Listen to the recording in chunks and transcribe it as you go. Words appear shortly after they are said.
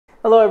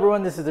Hello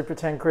everyone, this is the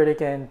Pretend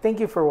Critic and thank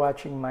you for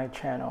watching my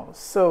channel.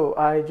 So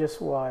I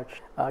just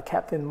watched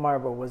Captain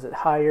Marvel. Was it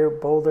higher,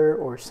 bolder,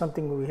 or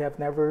something we have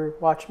never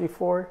watched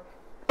before?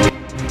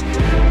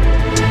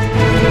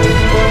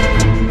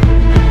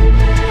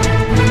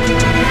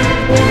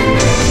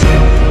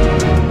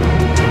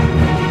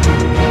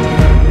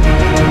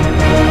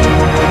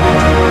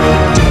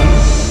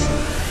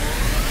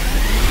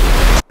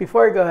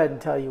 Before I go ahead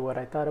and tell you what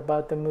I thought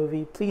about the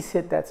movie, please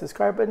hit that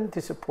subscribe button to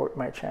support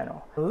my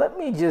channel. Let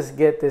me just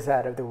get this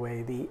out of the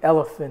way, the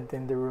elephant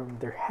in the room.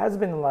 There has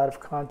been a lot of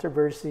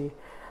controversy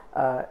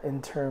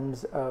in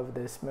terms of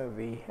this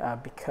movie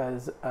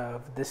because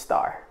of the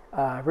star.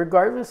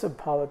 Regardless of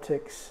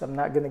politics, I'm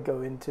not going to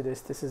go into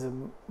this. This is a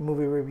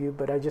movie review,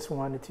 but I just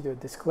wanted to do a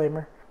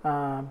disclaimer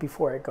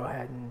before I go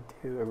ahead and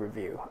do a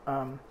review.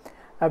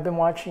 I've been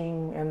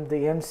watching the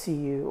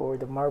MCU or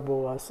the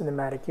Marvel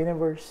Cinematic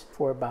Universe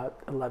for about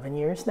 11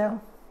 years now,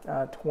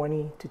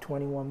 20 to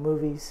 21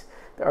 movies.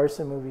 There are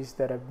some movies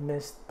that I've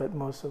missed, but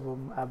most of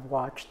them I've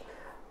watched.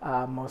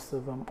 Most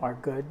of them are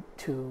good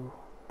to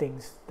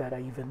things that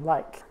I even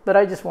like. But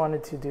I just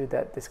wanted to do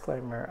that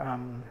disclaimer.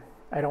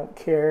 I don't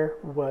care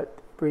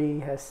what Bree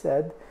has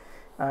said.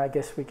 I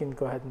guess we can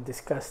go ahead and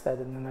discuss that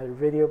in another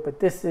video, but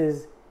this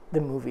is the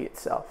movie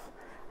itself.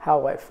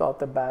 How I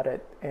felt about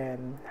it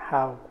and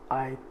how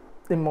I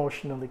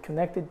emotionally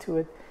connected to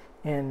it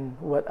and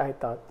what I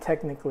thought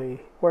technically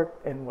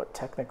worked and what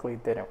technically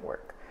didn't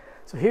work.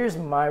 So here's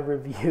my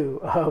review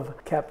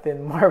of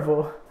Captain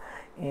Marvel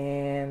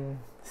and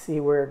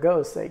see where it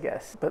goes, I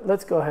guess. But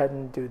let's go ahead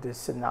and do the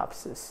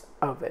synopsis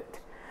of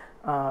it.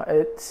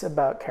 It's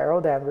about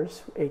Carol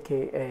Danvers,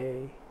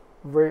 aka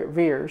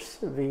Veers,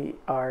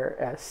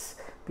 VRS,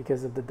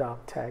 because of the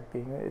dog tag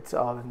being, it's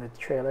all in the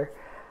trailer.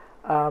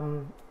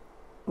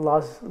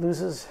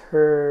 Loses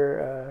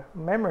her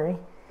memory,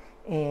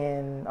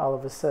 and all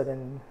of a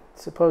sudden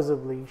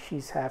supposedly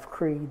she's half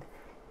Kree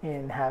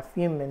and half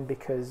human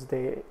because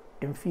they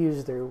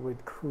infused her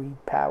with Kree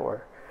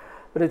power.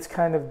 But it's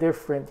kind of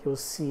different. You'll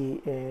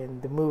see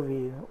in the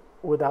movie,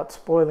 without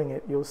spoiling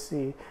it, you'll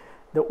see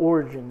the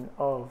origin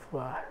of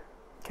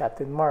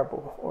Captain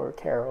Marvel or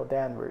Carol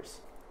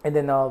Danvers. And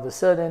then all of a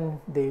sudden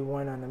they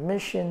went on a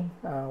mission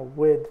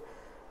with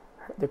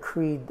the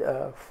Creed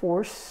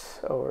force,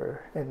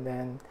 and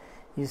then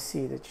you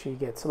see that she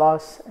gets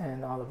lost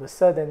and all of a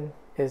sudden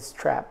is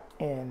trapped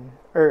in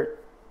Earth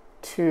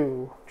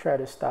to try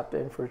to stop the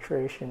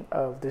infiltration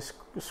of this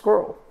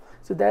Skrull.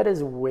 So that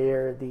is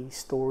where the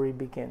story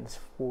begins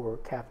for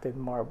Captain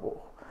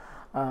Marvel.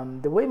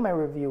 The way my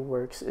review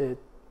works, it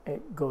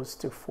goes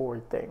to four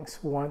things.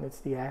 One, it's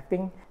the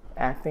acting,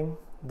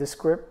 the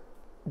script,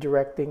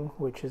 directing,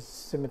 which is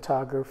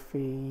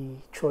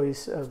cinematography,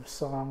 choice of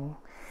song,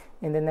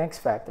 and the next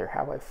factor,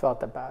 how I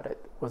felt about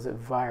it. Was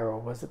it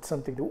viral? Was it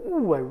something that,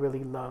 ooh, I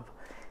really love?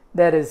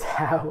 That is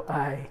how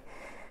I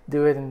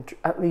do it, and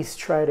at least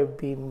try to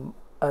be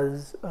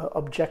as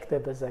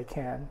objective as I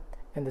can.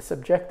 And the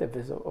subjective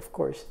is, of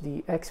course,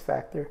 the X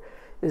factor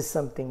is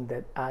something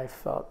that I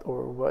felt,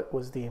 or what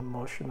was the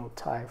emotional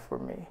tie for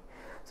me.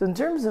 So in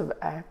terms of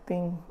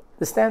acting,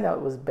 the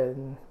standout was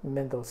Ben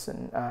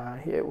Mendelsohn.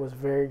 It was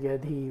very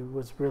good. He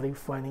was really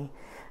funny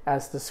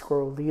as the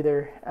Skrull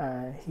leader.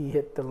 He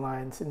hit the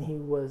lines, and he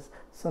was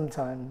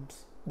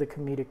sometimes the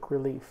comedic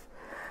relief.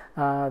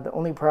 The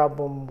only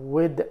problem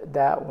with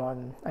that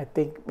one, I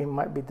think it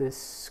might be the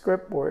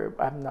script, or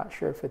I'm not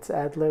sure if it's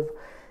ad-lib.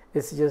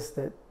 It's just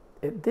that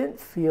it didn't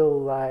feel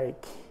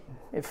like,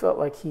 it felt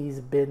like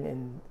he's been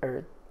in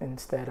Earth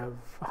instead of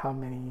how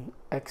many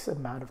X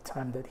amount of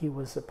time that he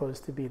was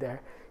supposed to be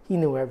there. He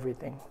knew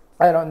everything.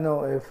 I don't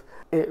know if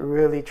it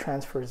really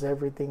transfers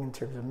everything in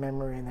terms of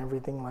memory and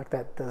everything like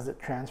that. Does it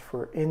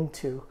transfer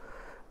into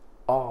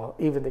all,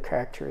 even the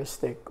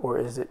characteristic, or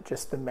is it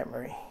just the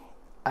memory?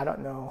 I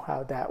don't know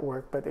how that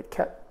worked, but it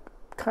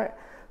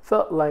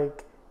felt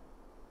like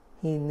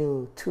he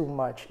knew too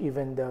much,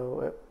 even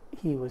though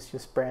he was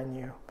just brand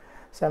new.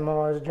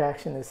 Samuel L.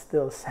 Jackson is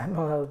still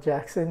Samuel L.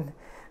 Jackson.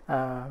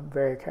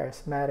 Very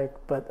charismatic,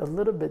 but a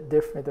little bit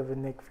different of a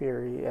Nick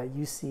Fury.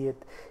 You see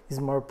it,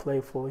 he's more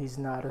playful. He's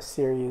not as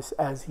serious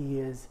as he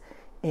is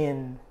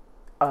in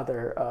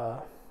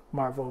other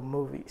Marvel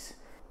movies.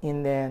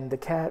 And then the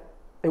cat,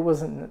 it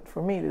wasn't,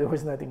 for me, there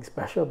was nothing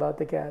special about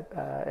the cat.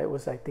 It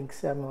was, I think,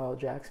 Samuel L.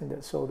 Jackson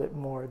that sold it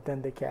more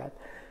than the cat.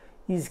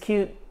 He's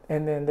cute.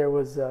 And then there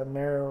was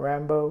Mary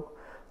Rambo,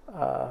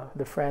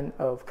 the friend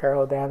of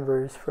Carol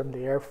Danvers from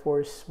the Air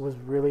Force, was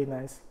really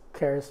nice,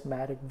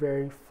 charismatic,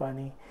 very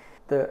funny.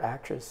 The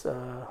actress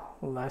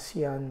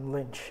Lashana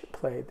Lynch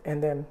played,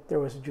 and then there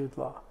was Jude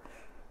Law.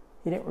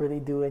 He didn't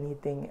really do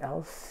anything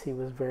else. He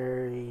was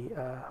very,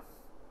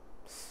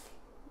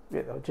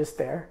 just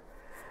there.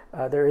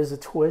 There is a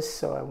twist,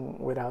 so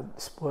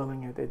without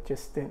spoiling it, it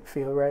just didn't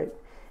feel right.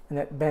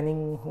 Annette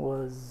Bening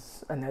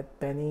was Annette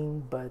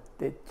Bening, but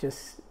it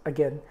just,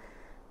 again,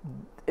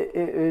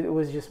 it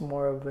was just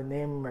more of a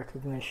name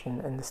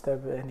recognition instead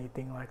of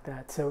anything like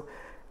that. So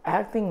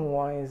acting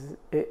wise,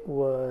 it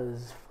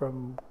was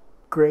from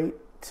great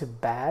to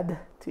bad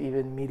to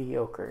even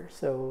mediocre.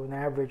 So an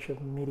average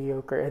of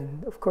mediocre.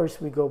 And of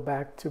course, we go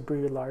back to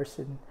Brie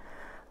Larson.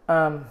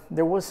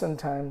 There was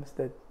sometimes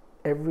that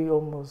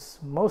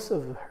most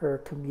of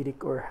her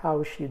comedic, or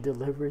how she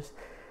delivers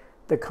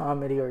the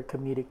comedy or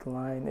comedic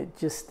line, it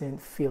just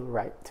didn't feel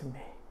right to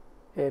me.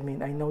 I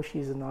mean, I know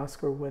she's an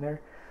Oscar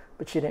winner,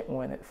 but she didn't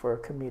win it for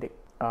comedic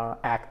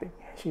acting.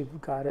 She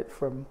got it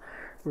from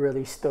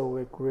really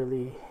stoic,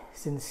 really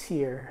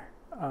sincere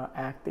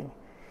acting.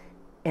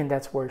 And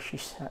that's where she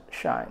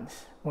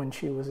shines. When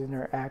she was in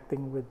her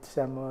acting with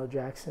Samuel L.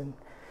 Jackson,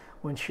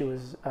 when she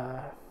was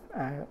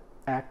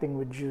acting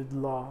with Jude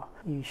Law,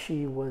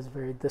 she was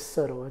very the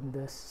subtle and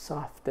the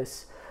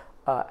softest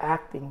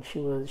acting.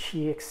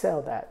 She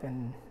excelled at,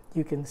 and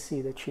you can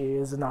see that she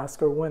is an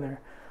Oscar winner.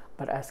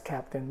 But as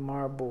Captain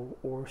Marvel,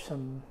 or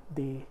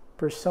the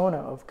persona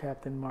of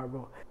Captain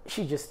Marvel,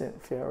 she just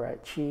didn't feel right.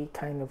 She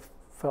kind of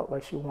felt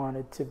like she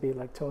wanted to be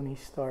like Tony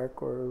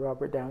Stark or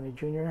Robert Downey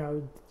Jr.,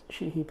 how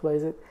he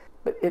plays it,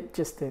 but it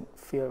just didn't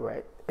feel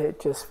right. It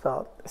just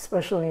felt,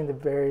 especially in the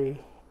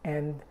very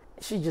end,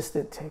 she just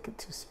didn't take it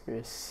too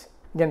serious.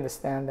 Again, the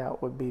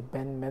standout would be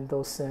Ben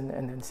Mendelsohn,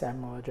 and then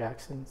Samuel L.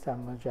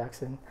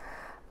 Jackson,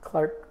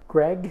 Clark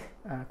Gregg,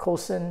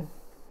 Coulson.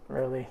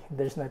 Really,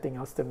 there's nothing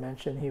else to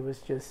mention. He was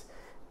just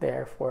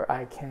there for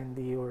eye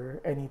candy or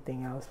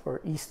anything else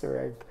for Easter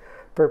egg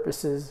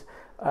purposes.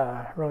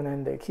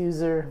 Ronan the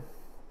Accuser,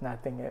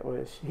 nothing. It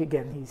was,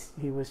 again,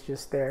 he was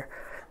just there.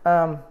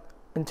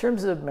 In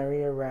terms of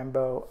Maria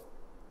Rambeau,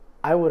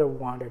 I would have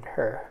wanted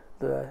her,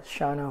 the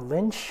Shauna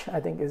Lynch,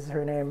 I think is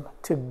her name,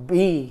 to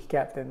be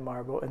Captain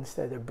Marvel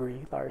instead of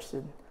Brie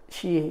Larson.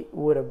 She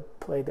would have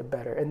played it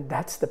better, and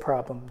that's the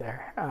problem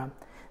there.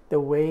 The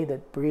way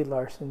that Brie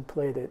Larson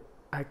played it,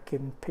 I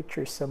can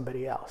picture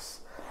somebody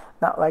else.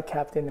 Not like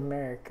Captain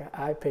America.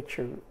 I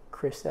picture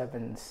Chris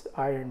Evans,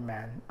 Iron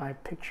Man. I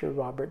picture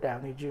Robert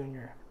Downey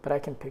Jr., but I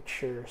can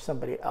picture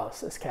somebody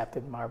else as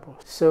Captain Marvel.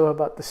 So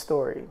about the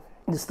story.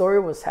 The story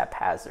was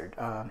haphazard.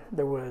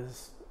 There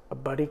was a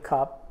buddy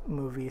cop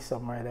movie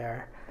somewhere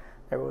there.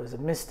 There was a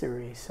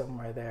mystery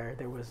somewhere there.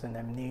 There was an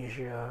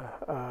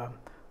amnesia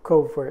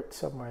covert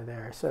somewhere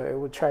there. So it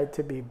would try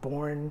to be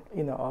born,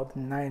 all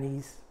the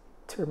 90s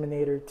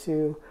Terminator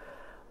 2,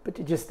 but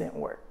it just didn't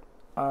work.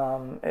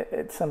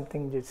 It's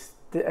something just,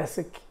 the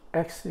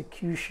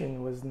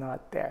execution was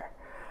not there.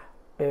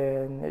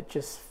 And it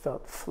just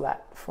felt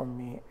flat for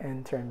me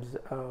in terms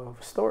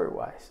of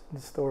story-wise. The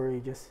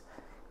story just,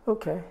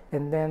 okay.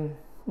 And then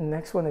the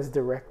next one is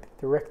directing.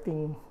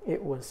 Directing,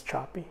 it was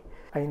choppy.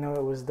 I know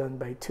it was done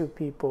by 2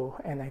 people,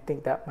 and I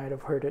think that might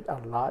have hurt it a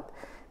lot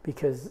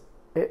because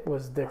it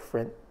was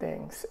different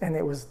things, and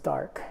it was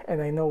dark.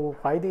 And I know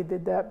why they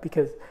did that,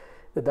 because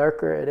the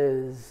darker it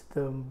is,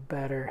 the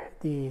better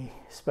the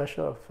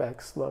special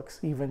effects looks,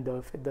 even though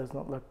if it does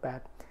not look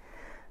bad.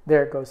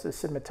 There goes the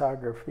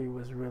cinematography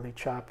was really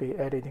choppy,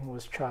 editing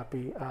was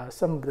choppy.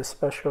 Some of the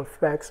special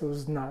effects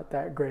was not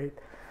that great.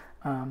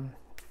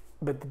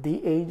 But the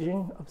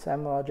de-aging of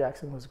Samuel L.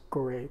 Jackson was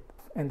great.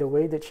 And the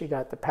way that she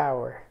got the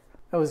power,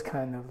 it was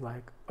kind of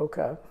like,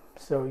 okay,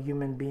 so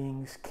human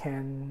beings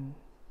can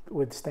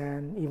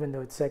withstand, even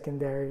though it's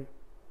secondary.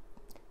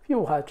 If you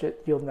watch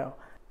it, you'll know.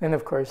 And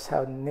of course,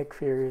 how Nick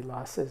Fury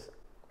lost his,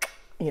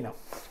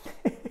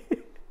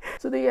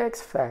 So the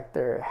X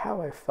Factor,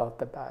 how I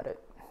felt about it.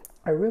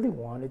 I really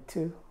wanted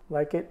to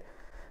like it,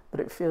 but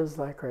it feels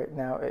like right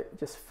now it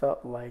just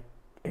felt like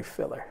a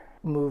filler.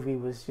 Movie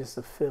was just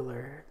a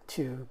filler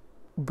to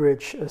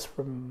bridge us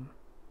from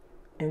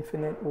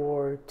Infinite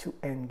War to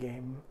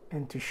Endgame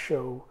and to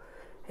show,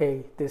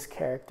 hey, this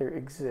character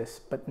exists,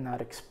 but not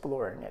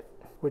exploring it,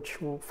 which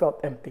felt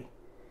empty.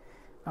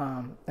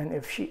 And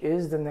if she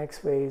is the next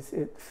phase,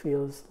 it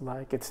feels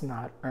like it's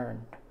not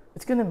earned.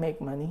 It's gonna make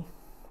money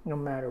no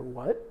matter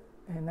what.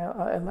 And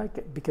I like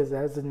it because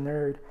as a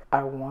nerd,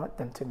 I want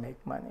them to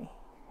make money.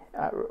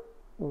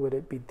 Would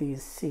it be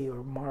DC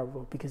or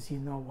Marvel? Because you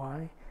know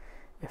why?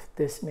 If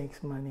this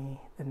makes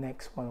money, the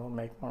next one will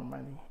make more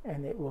money.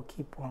 And it will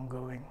keep on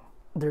going.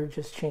 They're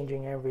just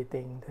changing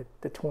everything.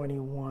 The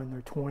 21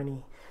 or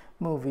 20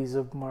 movies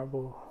of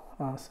Marvel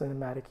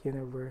Cinematic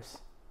Universe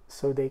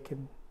so they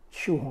can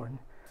shoehorn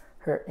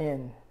her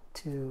in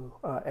to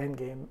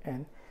Endgame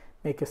and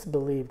make us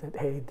believe that,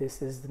 hey,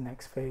 this is the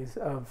next phase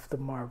of the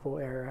Marvel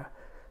era.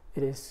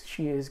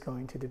 She is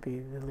going to be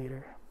the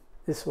leader.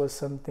 This was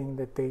something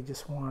that they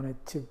just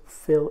wanted to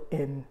fill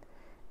in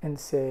and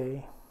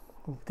say,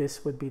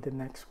 this would be the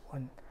next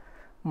one.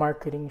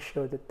 Marketing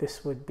showed that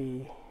this would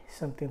be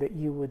something that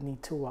you would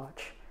need to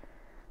watch.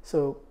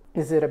 So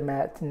is it a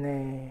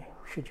matinee?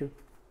 Should you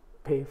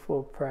pay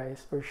full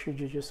price, or should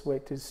you just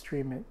wait to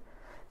stream it?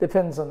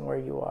 Depends on where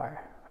you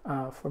are.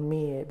 For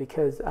me,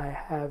 because I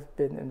have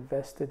been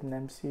invested in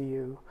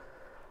MCU,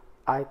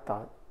 I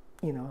thought,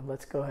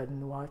 let's go ahead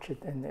and watch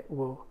it, and it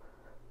will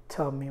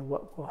tell me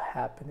what will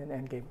happen in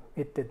Endgame.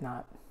 It did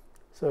not.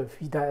 So if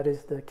that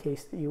is the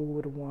case that you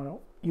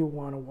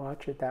want to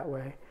watch it that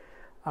way,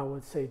 I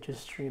would say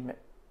just stream it.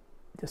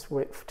 Just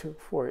wait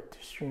for it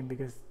to stream,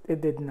 because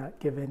it did not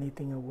give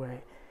anything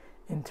away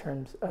in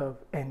terms of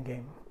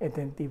Endgame. It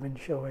didn't even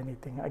show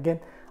anything. Again,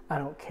 I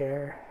don't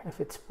care if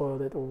it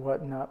spoiled it or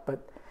whatnot,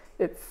 but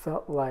it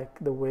felt like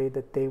the way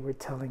that they were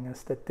telling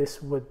us that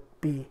this would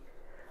be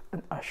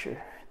an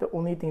usher. The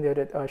only thing that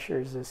it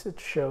ushers is it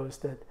shows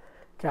that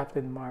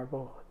Captain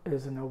Marvel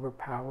is an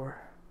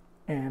overpower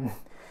and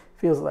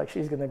feels like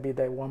she's gonna be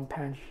that one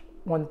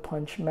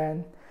punch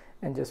man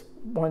and just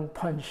one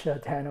punch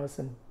Thanos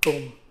and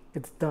boom,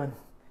 it's done.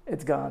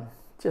 It's gone.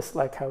 Just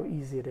like how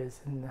easy it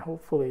is. And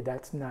hopefully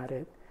that's not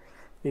it,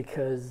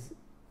 because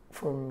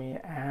for me,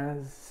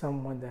 as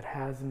someone that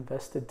has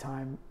invested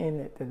time in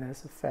it and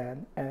as a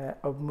fan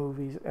of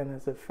movies and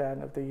as a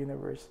fan of the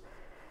universe,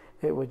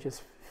 it would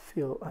just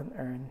feel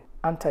unearned,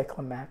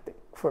 anticlimactic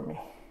for me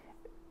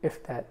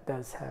if that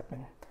does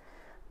happen.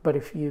 But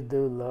if you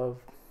do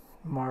love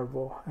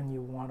Marvel and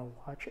you want to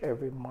watch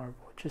every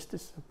Marvel just to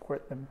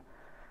support them,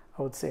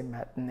 I would say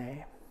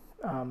matinee.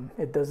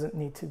 It doesn't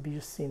need to be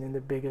seen in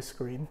the biggest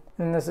screen.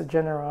 And as a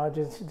general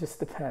audience, it just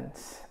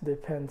depends.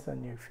 Depends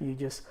on you. If you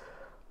just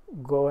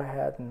go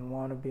ahead and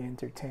want to be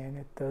entertained,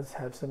 it does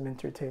have some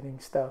entertaining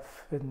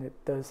stuff, and it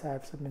does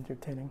have some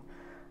entertaining.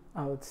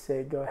 I would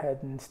say go ahead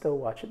and still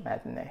watch it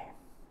matinee.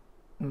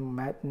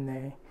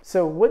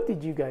 So what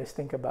did you guys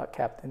think about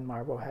Captain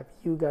Marvel? Have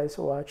you guys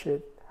watched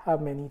it? How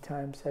many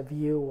times have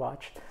you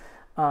watched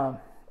all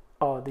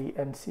the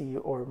MCU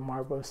or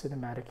Marvel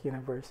Cinematic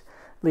Universe?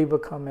 Leave a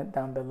comment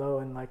down below,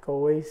 and like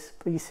always,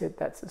 please hit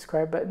that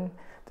subscribe button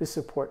to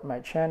support my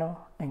channel,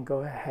 and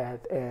go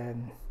ahead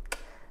and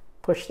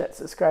push that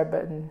subscribe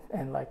button.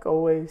 And like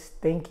always,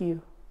 thank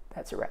you.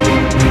 That's a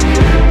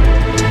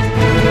wrap.